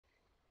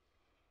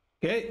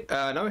Okay,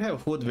 now we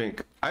have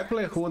Hoodwink. I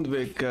play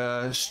Hoodwink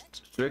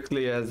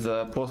strictly as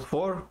post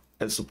 4,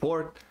 as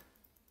support.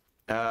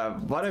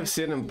 What I've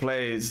seen him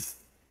play is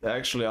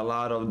actually a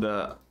lot of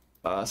the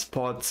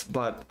spots,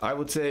 but I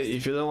would say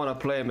if you don't want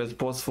to play him as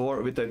post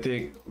 4,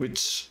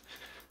 which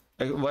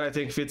what I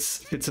think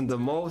fits in the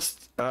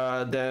most,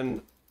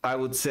 then I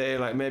would say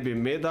like maybe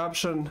mid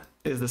option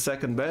is the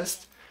second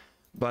best.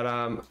 But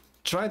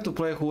trying to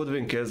play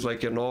Hoodwink as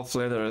like an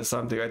offlaner or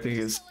something, I think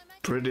is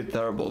pretty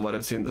terrible. What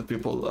I've seen that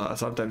people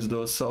sometimes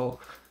do. So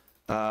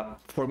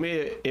for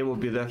me, it would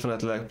be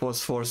definitely like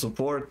post 4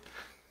 support.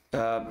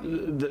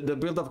 The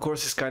build, of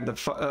course, is kind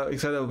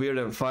of weird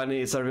and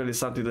funny. It's not really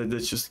something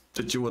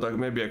that you would like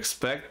maybe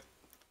expect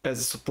as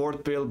a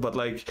support build, but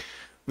like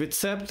with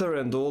Scepter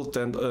and Ult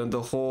and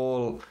the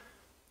whole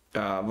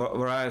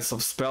variety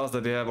of spells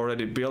that they have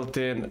already built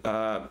in,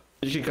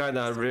 you can kind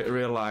of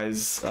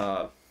realize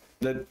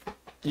that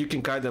you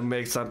can kind of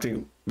make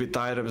something with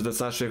items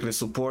that's not strictly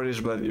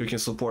supportish, but you can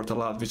support a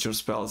lot with your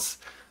spells,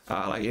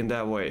 like in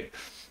that way.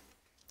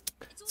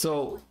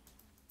 So,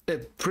 a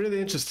pretty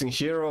interesting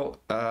hero.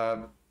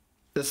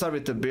 Let's start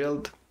with the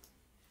build.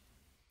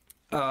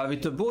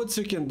 With the boots,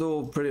 you can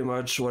do pretty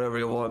much whatever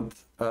you want.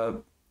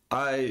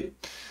 It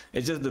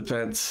just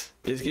depends.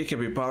 It can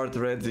be powered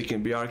reds, it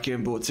can be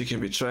arcane boots, it can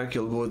be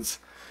tranquil boots,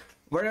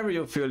 wherever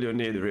you feel you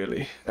need,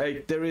 really.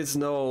 Like there is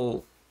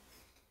no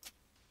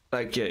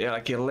like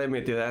a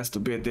limit. It has to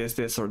be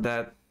this or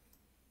that.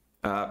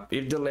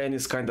 If the lane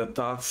is kind of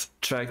tough,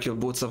 tranquil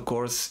boots, of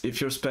course.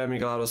 If you're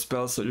spamming a lot of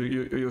spells, so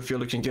you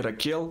feel you can get a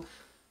kill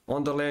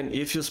on the lane.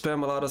 If you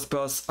spam a lot of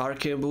spells,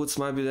 arcane boots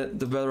might be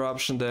the better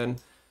option. Then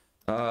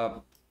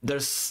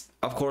there's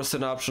of course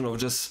an option of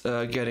just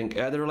getting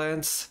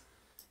Etherlands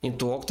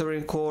into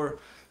Octarine Core.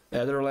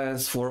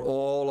 Etherlands for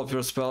all of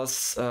your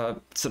spells.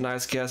 It's a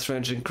nice cast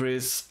range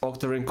increase.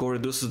 Octarine Core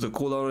reduces the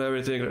cooldown and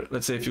everything.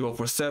 Let's say if you go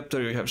for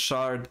Scepter, you have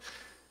Shard.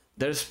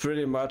 There's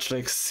pretty much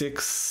like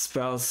 6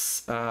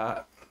 spells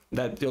that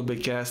you'll be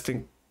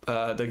casting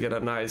that get a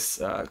nice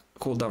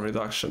cooldown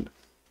reduction.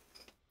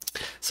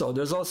 So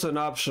there's also an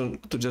option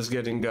to just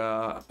getting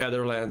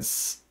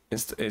Etherlands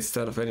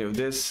instead of any of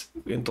this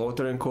into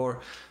Octarine Core,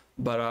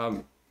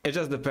 but it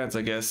just depends,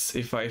 I guess,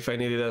 if I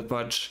need it that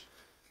much.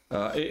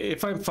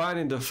 If I'm fine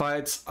in the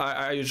fights,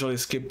 I usually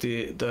skip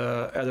the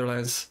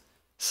Etherlands.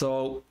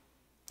 So,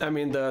 I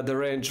mean the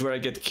range where I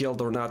get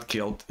killed or not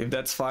killed. If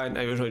that's fine,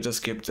 I usually just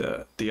skip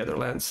the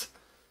Etherlands.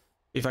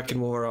 If I can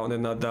move around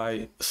and not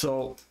die.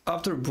 So,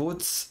 after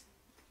boots,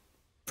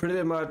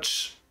 pretty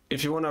much,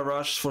 if you want to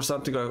rush for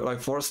something like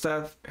Force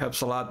Staff,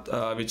 helps a lot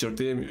with your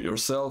team,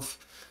 yourself.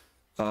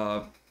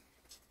 I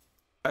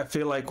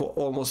feel like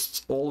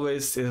almost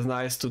always it's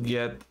nice to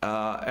get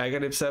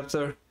Aghanim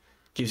Scepter.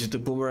 Gives you the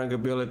boomerang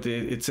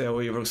ability. It's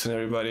AoE, works on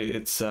everybody.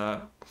 It's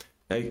like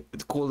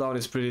the cooldown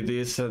is pretty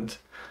decent,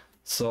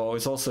 so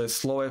it's also a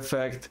slow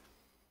effect.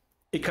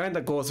 It kind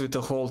of goes with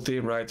the whole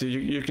team, right?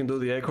 You can do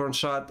the acorn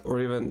shot, or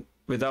even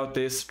without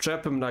this,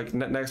 trap him like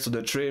next to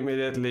the tree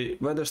immediately.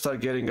 When they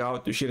start getting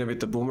out, you hit him with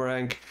the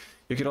boomerang.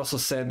 You can also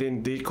send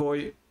in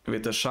decoy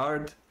with the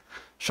shard.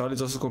 Shard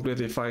is also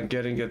completely fine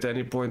getting at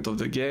any point of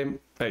the game.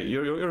 Hey,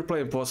 you're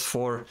playing post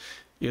 4.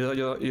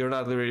 You're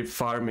not really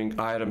farming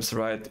items,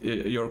 right?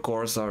 Your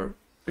cores are,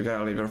 you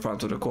gotta leave your farm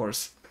to the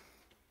cores.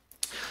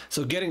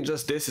 So getting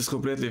just this is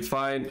completely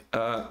fine,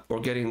 or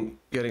getting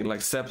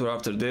like Scepter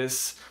after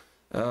this.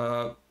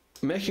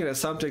 Making it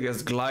something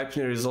as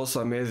Gleipnir is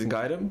also amazing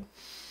item.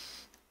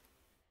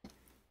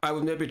 I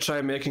would maybe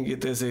try making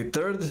it as a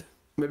third.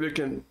 Maybe you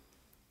can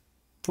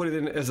put it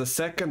in as a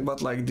second,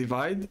 but like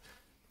divide.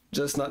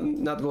 Just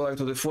not go like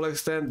to the full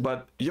extent,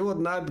 but you would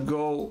not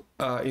go,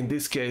 in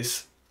this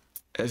case,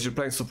 as you're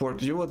playing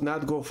support, you would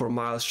not go for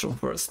Maelstrom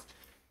first.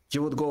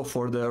 You would go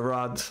for the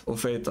Rod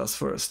of Aethas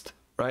first,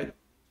 right?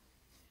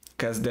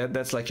 Because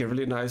that's like a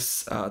really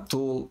nice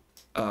tool,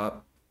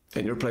 and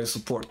you're playing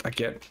support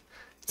again.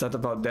 It's not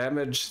about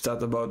damage, it's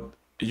not about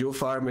you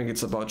farming,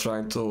 it's about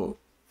trying to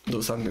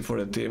do something for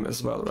the team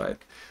as well,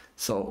 right?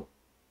 So,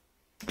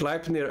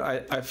 Gleipnir,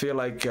 I feel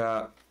like,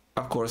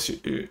 of course,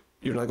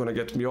 you're not gonna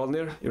get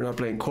Mjolnir, you're not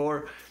playing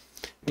core.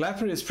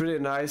 Gleipnir is pretty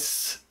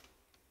nice.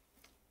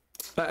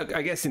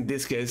 I guess in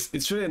this case,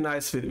 it's really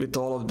nice with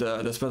all of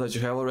the spells that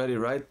you have already,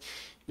 right?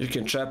 You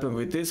can trap him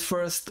with this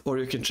first, or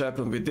you can trap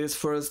him with this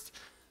first.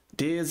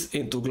 These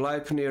into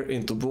Gleipnir,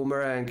 into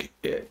Boomerang.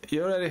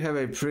 You already have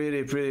a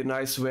pretty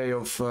nice way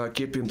of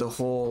keeping the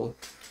whole...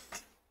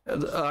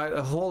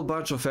 a whole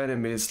bunch of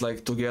enemies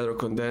like together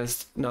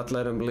condensed, not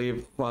let them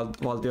leave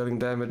while dealing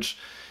damage.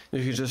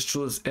 You can just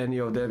choose any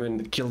of them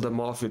and kill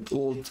them off with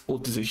ult.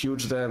 Ult is a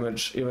huge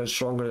damage, even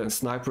stronger than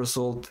Sniper's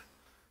ult.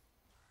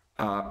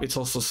 It's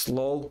also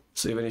slow,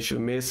 so even if you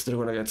miss, they're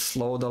gonna get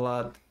slowed a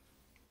lot.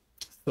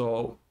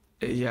 So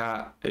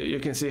yeah, you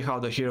can see how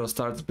the hero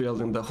starts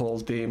building the whole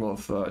team of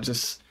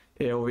just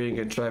AoEing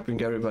and trapping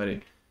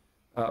everybody.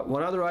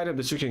 One other item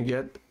that you can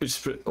get,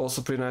 which is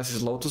also pretty nice,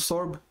 is Lotus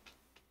Orb.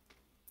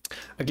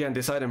 Again,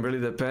 this item really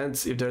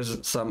depends. If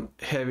there's some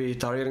heavy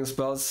targeting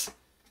spells,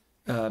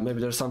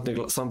 Maybe there's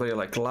somebody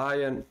like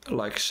Lion,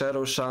 like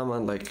Shadow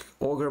Shaman, like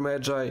Ogre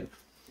Magi.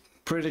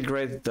 Pretty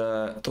great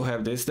to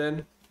have this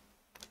then.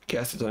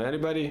 Cast it on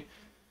anybody.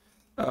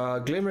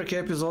 Glimmer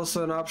Cape is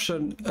also an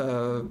option.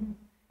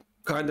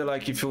 Kind of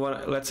like if you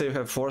want, let's say you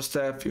have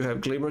 4-step, you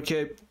have Glimmer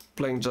Cape,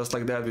 playing just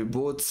like that with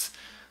boots.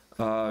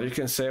 You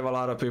can save a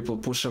lot of people,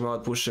 push them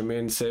out, push them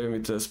in, save them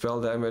with the spell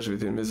damage,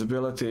 with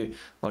invisibility,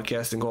 while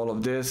casting all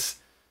of this.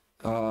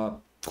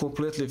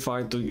 Completely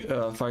fine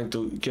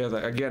to get.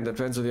 Again,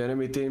 depends on the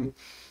enemy team.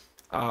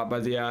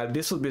 But yeah,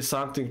 this would be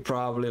something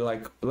probably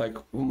like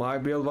my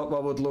build.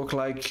 What would look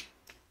like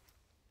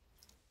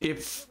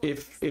if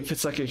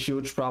it's like a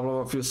huge problem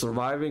of you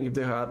surviving. If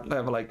they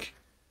have like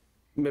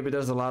maybe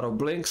there's a lot of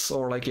blinks,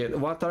 or like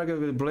one target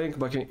with blink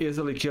but can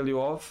easily kill you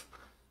off.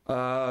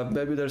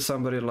 Maybe there's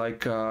somebody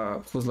like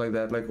who's like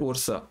that, like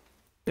Ursa.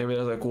 Maybe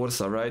there's like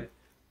Ursa, right?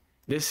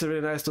 This is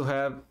really nice to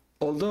have.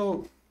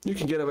 Although you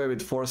can get away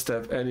with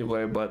 4-step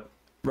anyway, but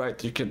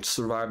right, you can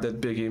survive that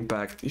big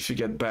impact if you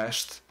get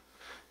bashed.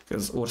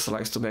 Because Ursa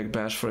likes to make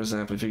bash, for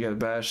example. If you get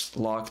bashed,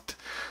 locked,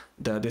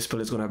 the dispel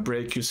is gonna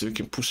break you, so you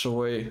can push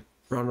away,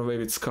 run away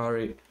with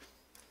Scary.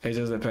 It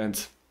just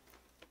depends.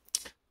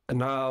 And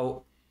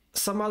now,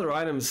 some other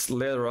items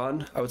later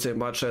on, I would say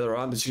much later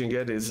on, that you can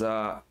get is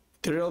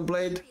Ethereal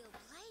Blade.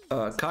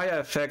 Kaya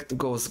effect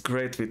goes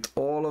great with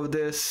all of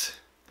this.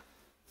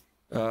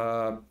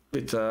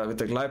 With the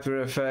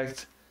Glyper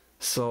effect.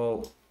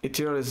 So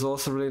Ethereal is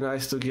also really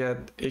nice to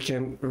get. It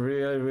can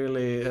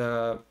really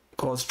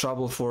cause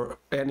trouble for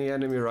any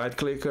enemy right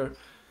clicker.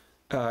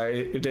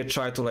 If they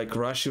try to like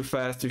rush you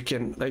fast, you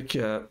can like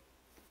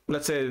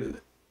let's say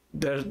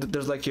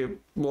there's like a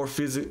more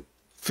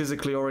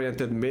physically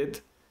oriented mid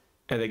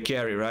and a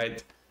carry,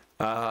 right?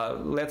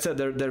 Let's say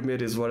their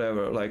mid is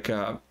whatever, like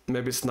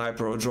maybe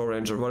sniper or draw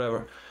ranger,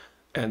 whatever,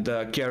 and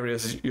carry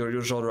is your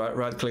usual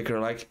right clicker.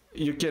 Like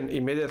you can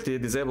immediately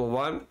disable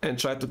one and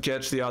try to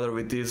catch the other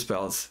with these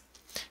spells.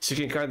 So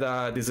you can kind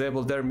of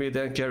disable their mid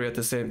and carry at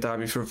the same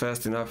time if you're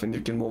fast enough and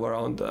you can move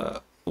around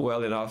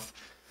well enough.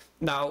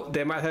 Now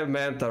they might have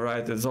Manta,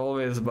 right, as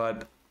always,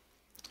 but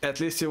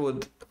at least you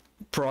would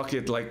proc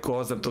it, like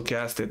cause them to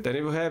cast it. And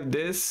if you have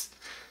this,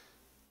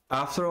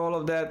 after all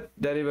of that,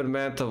 then even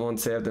Manta won't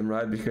save them,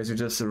 right? Because you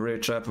just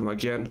re-trap them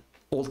again,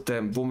 ult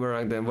them,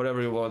 boomerang them,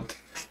 whatever you want.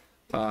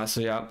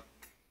 So yeah.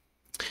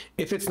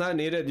 If it's not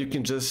needed, you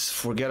can just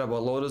forget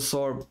about Lotus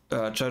Orb,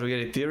 try to get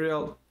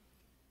Ethereal.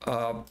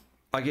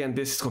 Again,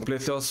 this is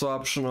completely also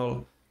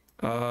optional.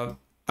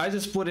 I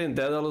just put in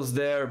Daedalus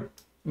there,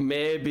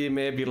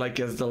 maybe like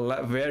as the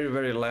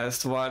very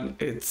last one.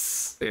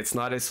 It's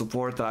not a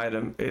support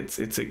item,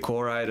 it's a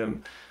core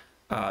item.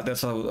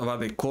 That's how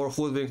the core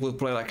Hoodwink would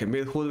play, like a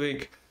mid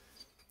Hoodwink.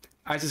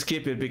 I just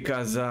keep it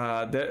because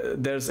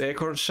there's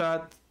Acorn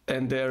Shot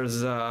and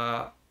there's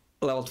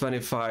level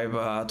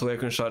 25 to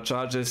Acorn Shot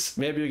charges.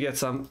 Maybe you get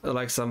some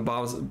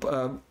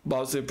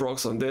bouncy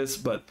procs on this,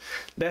 but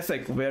that's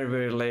like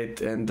very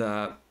late, and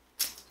I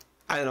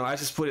don't know, I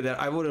just put it there.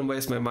 I wouldn't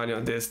waste my money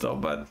on this though.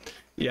 But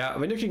yeah,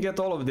 when you can get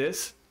all of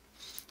this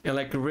and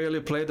like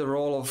really play the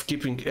role of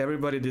keeping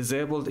everybody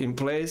disabled in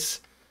place,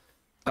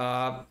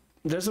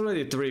 there's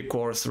already 3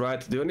 cores,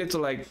 right? Do you need to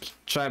like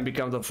try and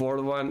become the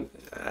 4th one?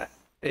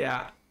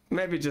 Yeah,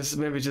 maybe just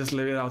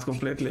leave it out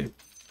completely.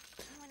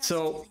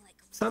 So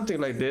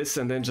something like this,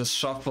 and then just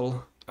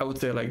shuffle. I would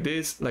say like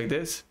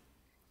this.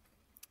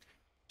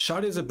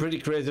 Shard is a pretty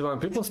crazy one.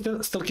 People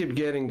still keep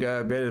getting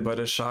baited by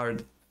the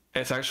shard.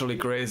 It's actually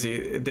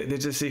crazy. They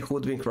just see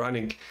Hoodwink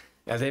running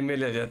and they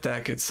immediately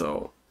attack it.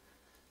 So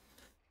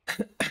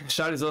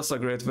shard is also a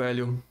great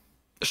value.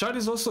 Shard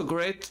is also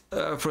great.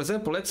 For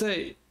example, let's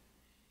say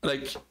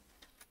like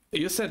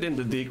you said in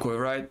the decoy,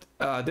 right?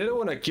 They don't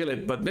want to kill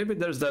it, but maybe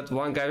there's that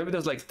one guy. Maybe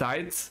there's like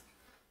Tides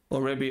or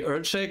maybe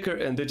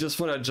Earthshaker, and they just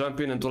want to jump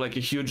in and do like a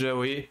huge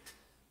AoE.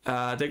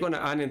 They're gonna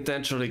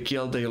unintentionally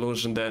kill the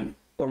illusion then.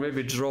 Or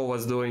maybe Dro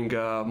was doing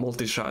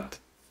multi-shot.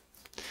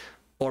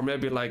 Or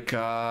maybe like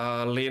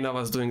Lena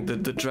was doing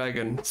the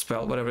dragon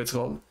spell, whatever it's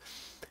called.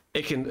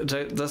 It can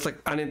just like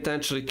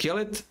unintentionally kill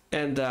it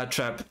and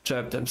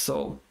trap them.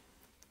 So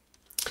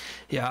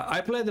yeah,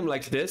 I played them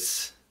like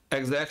this,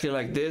 exactly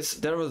like this.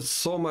 There was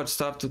so much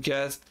stuff to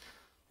cast.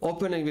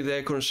 Opening with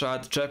Acorn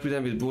Shot, trapping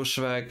them with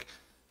Bushwhack.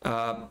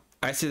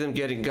 I see them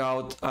getting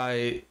out.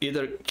 I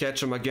either catch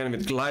them again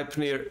with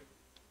Gleipnir,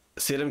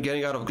 see them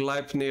getting out of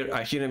Gleipnir,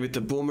 I hit them with the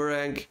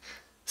boomerang,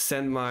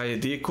 send my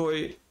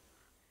decoy,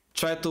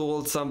 try to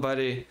ult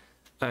somebody,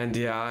 and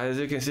yeah, as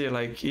you can see,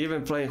 like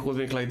even playing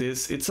Hoodwink like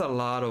this, it's a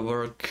lot of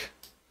work.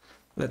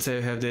 Let's say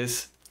you have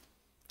this.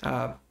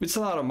 It's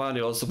a lot of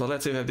money also, but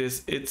let's say you have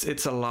this,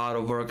 it's a lot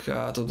of work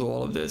to do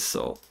all of this.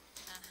 So,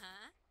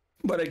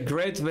 but a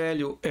great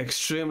value,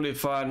 extremely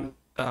fun.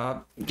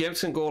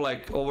 Games can go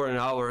like over an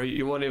hour,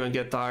 you won't even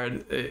get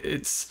tired.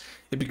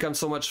 It becomes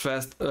so much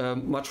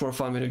much more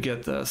fun when you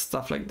get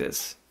stuff like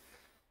this.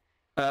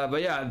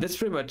 But yeah, that's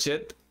pretty much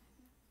it.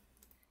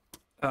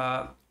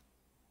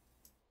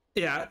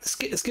 Yeah,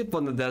 skip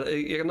on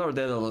the ignore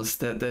Daedalus.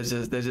 That's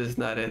just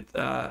not it.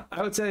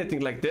 I would say anything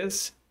like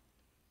this.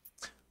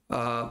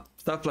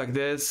 stuff like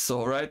this.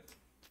 So right,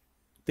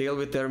 deal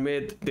with their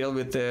mid, deal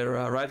with their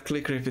right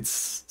clicker if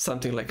it's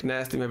something like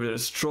nasty. Maybe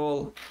there's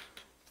troll,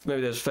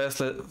 maybe there's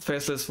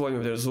faceless void,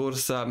 maybe there's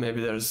Ursa,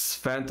 maybe there's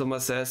phantom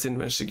assassin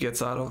when she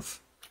gets out of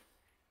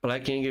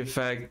blacking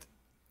effect.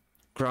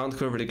 Ground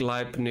her with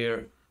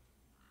Gleipnir,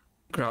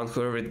 ground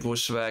her with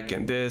bushwhack,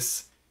 and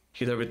this.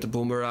 Hit her with the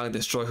boomerang,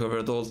 destroy her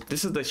with ult.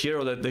 This is the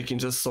hero that they can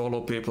just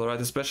solo people, right?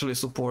 Especially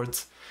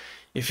supports.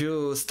 If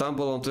you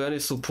stumble onto any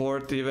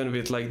support, even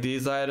with like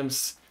these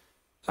items,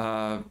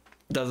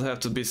 doesn't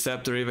have to be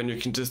scepter, even you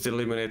can just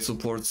eliminate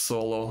support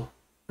solo,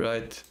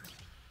 right?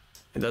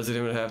 It doesn't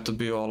even have to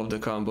be all of the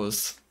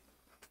combos.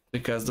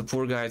 Because the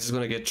poor guy is just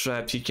gonna get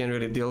trapped, he can't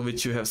really deal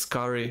with you, have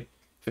Scurry,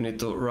 you need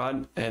to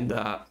run, and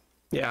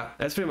yeah,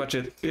 that's pretty much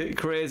it.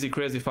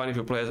 Crazy fun if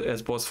you play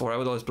as boss 4. I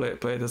would always play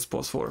it as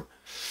boss 4.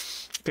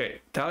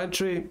 Okay, talent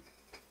tree,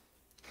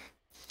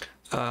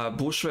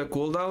 bushwhack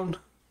cooldown.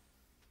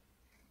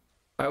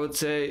 I would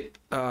say,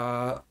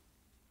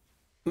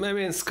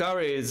 maybe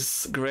Scurry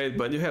is great,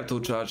 but you have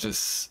 2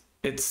 charges.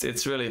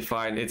 It's really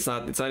fine. It's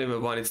not even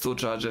 1. It's 2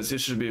 charges. You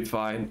should be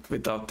fine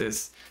without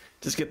this.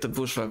 Just get the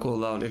bushwhack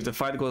cooldown. If the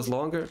fight goes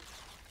longer,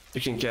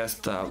 you can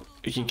cast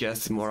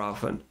it more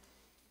often.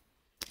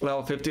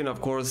 Level 15,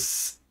 of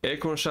course,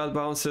 Acorn Shot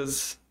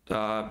bounces.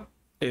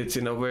 It's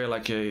in a way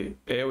like a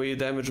AoE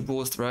damage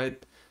boost,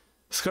 right?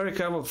 Scurry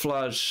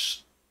Camouflage,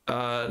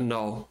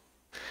 no.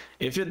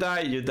 If you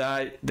die, you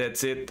die,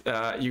 that's it.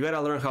 You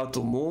gotta learn how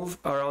to move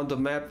around the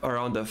map,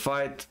 around the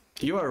fight.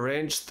 You are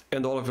ranged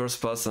and all of your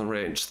spells are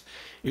ranged.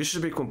 You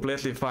should be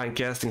completely fine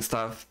casting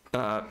stuff.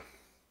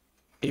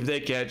 If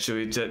they catch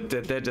you,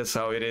 that's just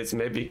how it is.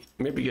 Maybe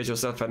get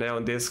yourself an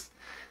Aeon Disc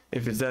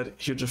if it's that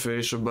huge of an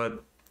issue,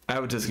 but I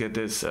would just get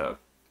this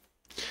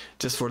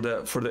just for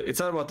the it's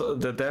not about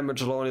the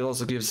damage alone, it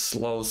also gives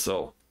slow,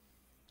 so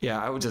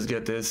yeah, I would just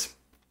get this.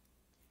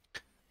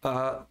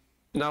 Now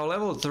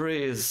level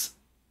 3 is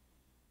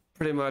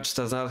pretty much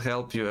does not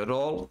help you at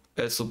all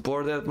as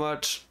support that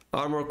much.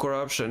 Armor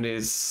corruption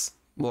is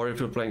more if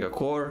you're playing a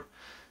core.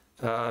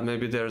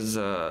 Maybe there's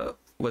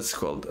what's it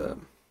called,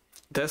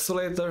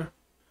 Desolator,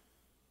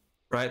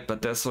 right?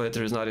 But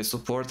Desolator is not a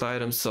support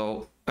item,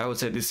 so I would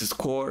say this is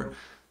core.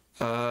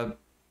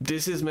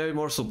 This is maybe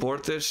more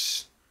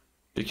supportish.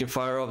 You can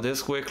fire off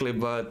this quickly,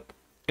 but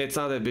it's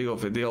not that big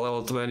of a deal.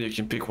 Level 20, you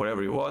can pick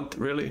whatever you want,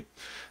 really.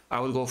 I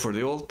would go for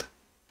the ult.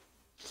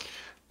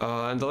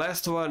 And the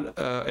last one,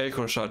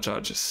 Acorn Shot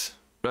charges,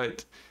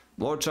 right?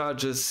 More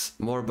charges,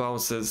 more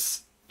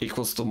bounces,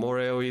 equals to more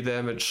AoE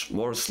damage,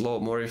 more slow,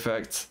 more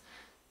effects.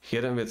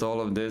 Hit him with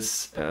all of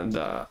this, and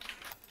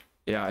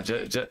yeah,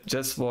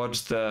 just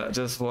watch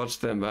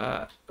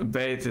them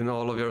bait in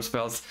all of your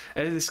spells.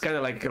 And it's kind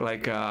of like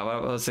what I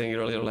was saying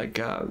earlier, like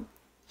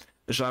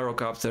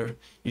gyrocopter.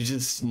 You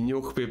just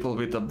nuke people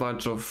with a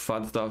bunch of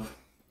fun stuff,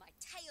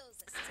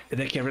 and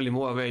they can't really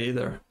move away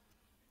either.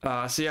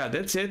 So yeah,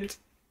 that's it.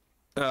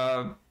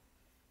 The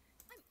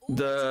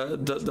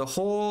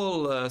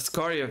whole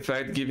Scurry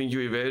effect giving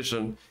you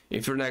evasion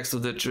if you're next to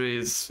the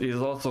trees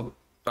is also,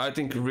 I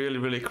think,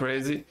 really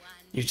crazy.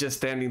 You just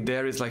standing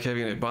there is like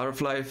having a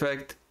butterfly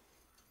effect,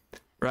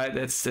 right?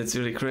 That's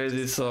really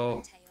crazy.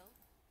 So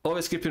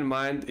always keep in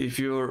mind, if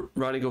you're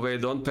running away,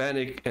 don't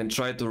panic and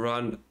try to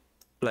run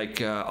like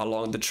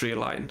along the tree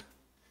line.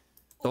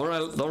 Don't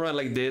run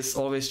like this.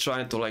 Always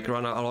trying to like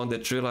run along the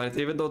tree line,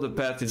 even though the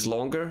path is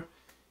longer.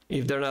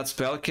 If they're not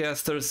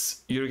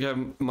spellcasters, you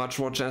have much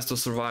more chance to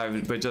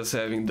survive by just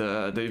having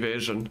the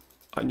evasion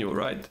on you,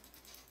 right?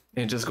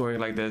 And just going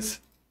like this.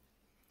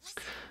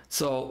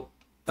 So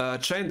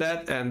train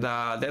that, and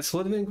that's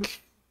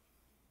Hoodwink.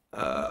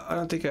 I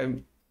don't think I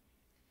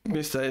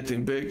missed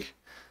anything big.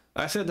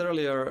 I said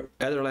earlier,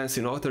 Adderlance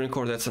in Octarine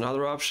Core, that's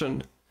another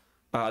option.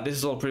 This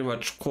is all pretty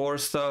much core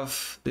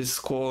stuff. This is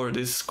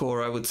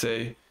core, I would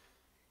say.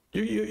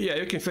 Yeah,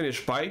 you can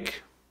finish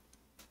Pike.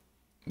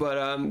 But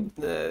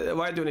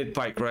why do you need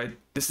Pike, right?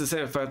 This is the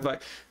same effect.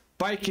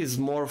 Pike is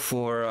more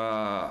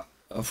for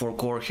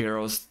core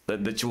heroes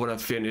that you want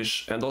to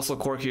finish, and also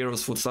core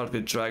heroes would start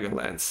with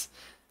Dragonlance,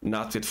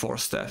 not with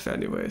Force Staff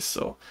anyway.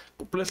 So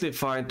completely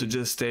fine to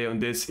just stay on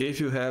this if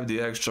you have the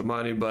extra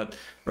money. But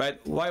right,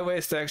 why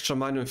waste the extra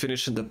money on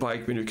finishing the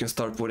Pike when you can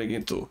start putting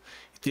into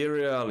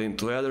Ethereal,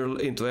 into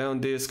Aeon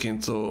Disc,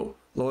 into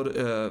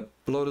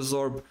Lotus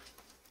Orb?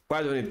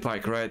 Why do you need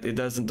Pike, right? It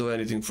doesn't do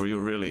anything for you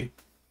really.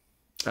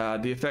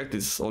 The effect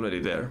is already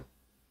there,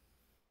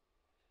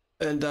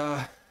 and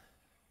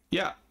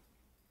yeah,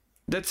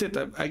 that's it.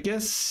 I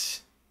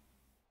guess.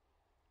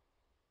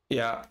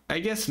 Yeah, I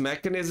guess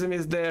mechanism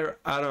is there.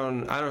 I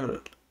don't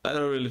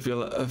really feel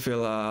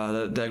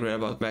that great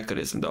about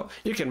mechanism though.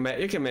 You can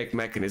make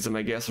mechanism,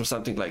 I guess, or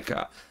something like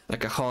a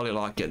Holy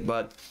Locket,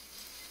 but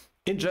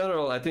in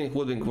general, I think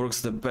Hoodwink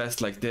works the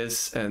best like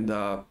this, and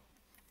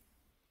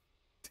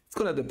it's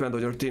gonna depend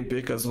on your team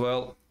pick as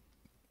well.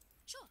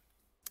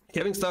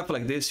 Having stuff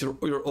like this,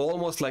 you're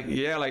almost like,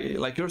 yeah,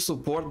 like your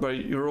support,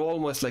 but you're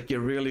almost like a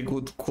really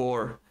good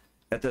core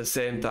at the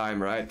same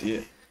time, right?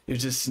 You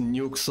just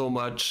nuke so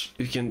much,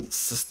 you can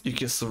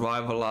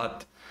survive a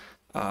lot.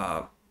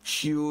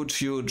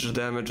 huge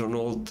damage on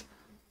ult.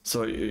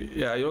 So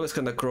yeah, you're always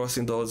kind of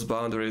crossing those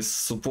boundaries,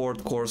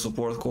 support core,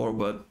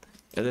 but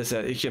as I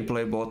said, you can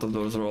play both of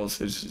those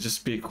roles. It's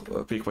just pick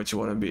what you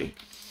want to be.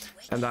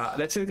 And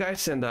that's it,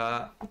 guys, and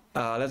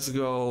let's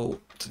go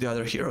to the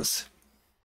other heroes.